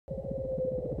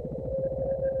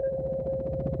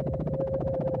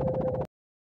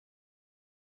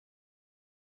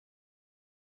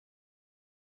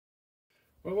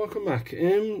Well, welcome back.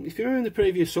 If you remember in the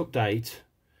previous update,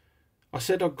 I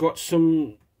said I've got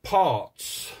some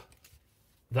parts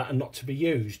that are not to be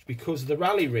used because the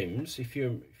rally rims, if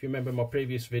you remember my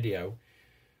previous video,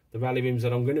 the rally rims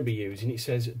that I'm going to be using, it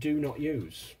says do not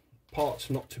use,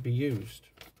 parts not to be used.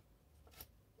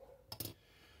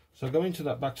 So I go into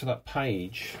that, back to that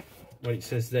page where it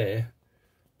says there,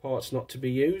 parts not to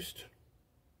be used.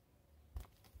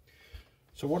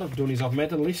 So what I've done is I've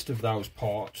made a list of those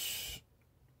parts.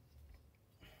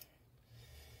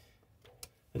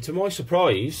 And to my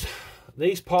surprise,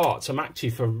 these parts I'm actually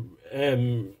for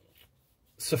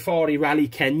Safari Rally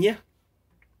Kenya.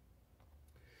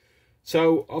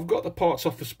 So I've got the parts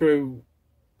off the sprue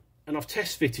and I've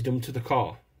test fitted them to the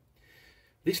car.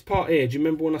 This part here, do you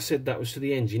remember when I said that was to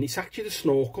the engine? It's actually the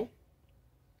snorkel.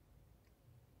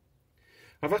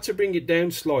 I've had to bring it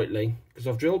down slightly because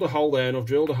I've drilled a hole there and I've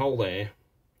drilled a hole there,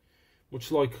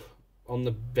 much like on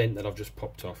the vent that I've just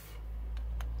popped off.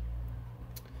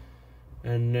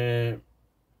 And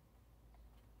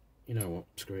you know what,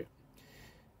 screw it,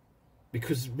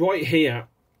 because right here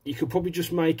you could probably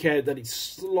just make out that it's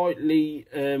slightly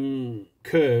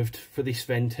curved for this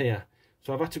vent here,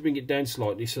 so I've had to bring it down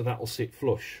slightly so that'll sit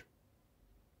flush,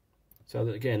 so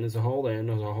that again there's a hole there and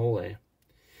there's a hole there.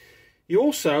 You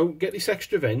also get this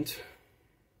extra vent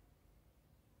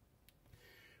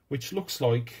which looks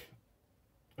like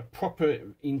a proper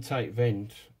intake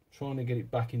vent. Trying to get it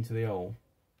back into the hole.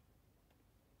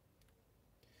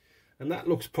 And that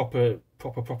looks proper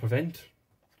vent.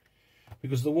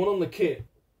 Because the one on the kit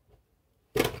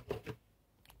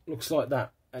looks like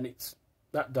that. And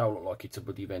that don't look like it's a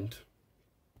bloody vent.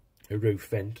 A roof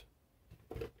vent.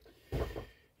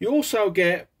 You also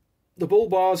get the bull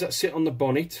bars that sit on the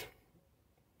bonnet.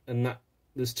 And that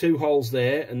there's two holes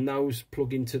there. And those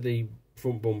plug into the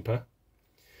front bumper.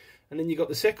 And then you got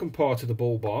the second part of the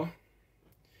bull bar,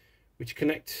 which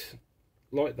connect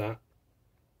like that.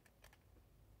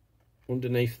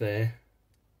 Underneath there,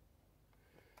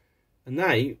 and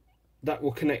that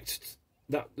will connect,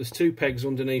 that there's two pegs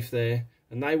underneath there,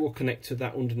 and they will connect to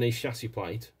that underneath chassis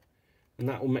plate, and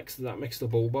that will mix the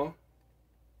bull bar.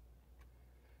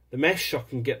 The mesh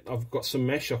I've got some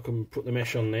mesh, I can put the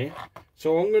mesh on there.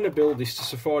 So I'm going to build this to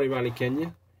Safari Rally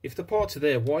Kenya. If the parts are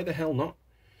there, why the hell not?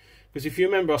 Because if you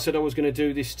remember, I said I was going to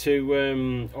do this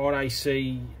to RAC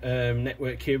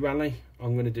Network Q Rally.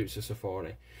 I'm going to do it to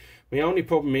Safari. My only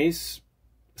problem is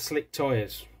slick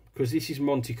tyres, because this is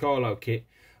Monte Carlo kit.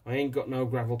 I ain't got no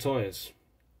gravel tyres,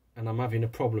 and I'm having a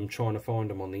problem trying to find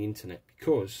them on the internet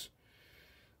because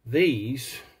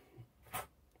these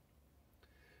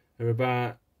are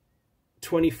about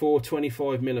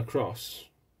 24-25 mil across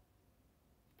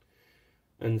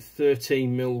and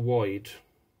 13 mil wide,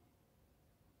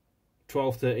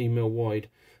 12-13 mil wide,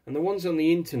 and the ones on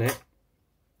the internet,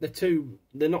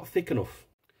 they're not thick enough.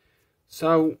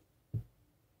 So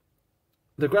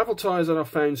the gravel tyres that I've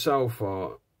found so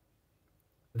far,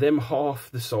 them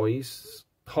half the size,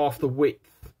 half the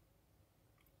width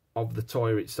of the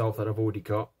tyre itself that I've already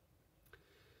got.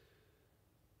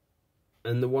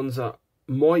 And the ones that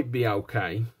might be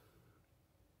okay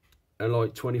are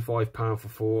like £25 for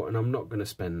 4, and I'm not going to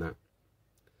spend that.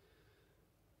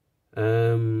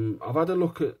 I've had a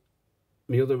look at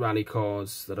my other rally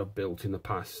cars that I've built in the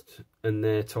past, and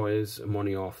their tyres are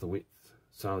only half the width,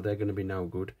 so they're going to be no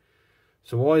good.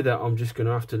 So either I'm just going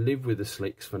to have to live with the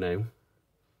slicks for now,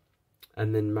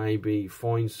 and then maybe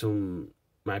find some,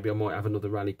 maybe I might have another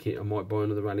rally kit, I might buy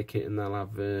another rally kit and they'll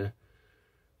have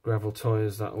gravel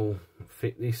tyres that'll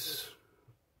fit this.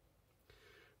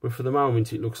 But for the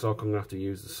moment it looks like I'm going to have to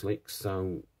use the slicks,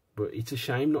 so, but it's a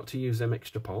shame not to use them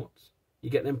extra parts. You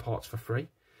get them parts for free.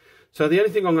 So the only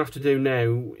thing I'm going to have to do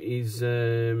now is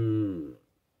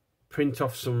print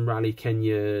off some Rally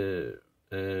Kenya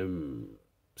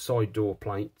side door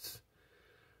plates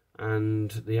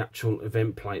and the actual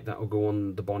event plate that will go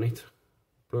on the bonnet.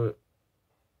 But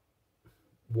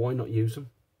why not use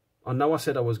them? I know I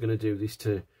said I was going to do this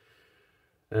to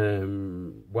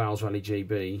Wales Rally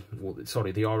GB, or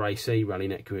sorry, the RAC Rally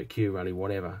Network Q Rally,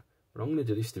 whatever, but I'm going to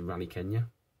do this to Rally Kenya.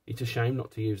 It's a shame not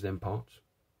to use them parts.